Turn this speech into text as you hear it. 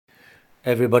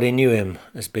Everybody knew him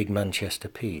as Big Manchester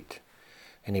Pete,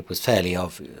 and it was fairly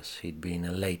obvious he'd been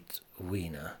a late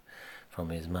weaner from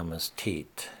his mamma's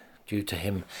teat, due to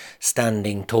him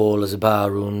standing tall as a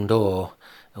barroom door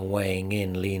and weighing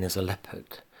in lean as a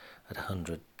leopard at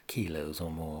 100 kilos or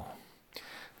more.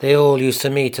 They all used to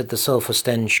meet at the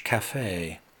Sulphur-Stench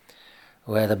Cafe,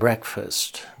 where the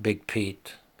breakfast, Big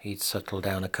Pete, he'd settle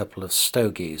down a couple of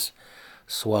stogies,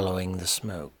 swallowing the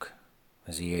smoke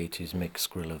as he ate his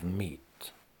mixed grill of meat.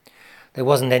 There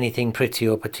wasn't anything pretty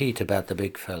or petite about the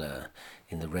big fella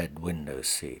in the red window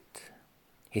seat.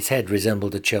 His head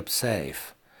resembled a Chubb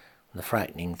safe, and the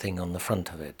frightening thing on the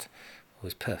front of it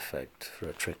was perfect for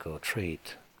a trick or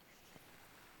treat.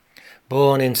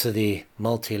 Born into the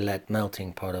multi-let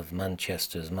melting pot of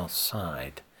Manchester's Moss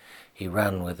Side, he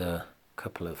ran with a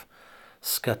couple of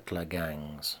scuttler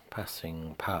gangs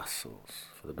passing parcels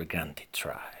for the Briganti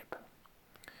tribe.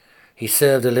 He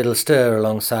served a little stir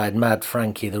alongside Mad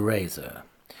Frankie the Razor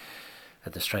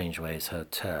at the Strangeways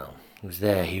Hotel. It was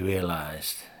there he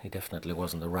realized he definitely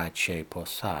wasn't the right shape or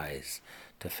size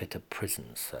to fit a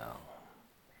prison cell.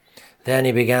 Then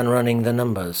he began running the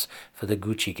numbers for the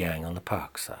Gucci gang on the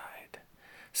Parkside,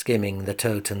 skimming the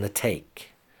tote and the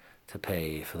take to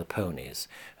pay for the ponies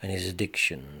and his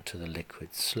addiction to the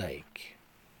liquid slake.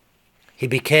 He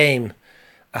became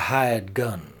a hired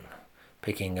gun,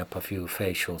 picking up a few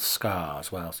facial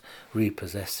scars whilst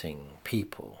repossessing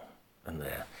people and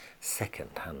their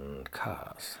second-hand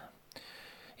cars.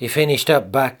 He finished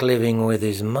up back living with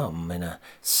his mum in a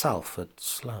Salford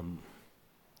slum.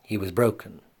 He was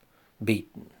broken,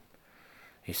 beaten.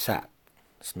 He sat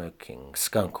smoking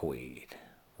skunk weed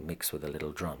mixed with a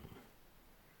little drum.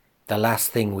 The last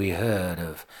thing we heard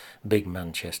of Big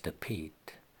Manchester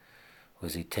Pete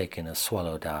was he'd taken a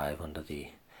swallow dive under the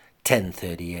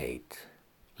 1038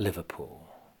 Liverpool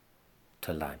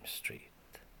to Lime Street.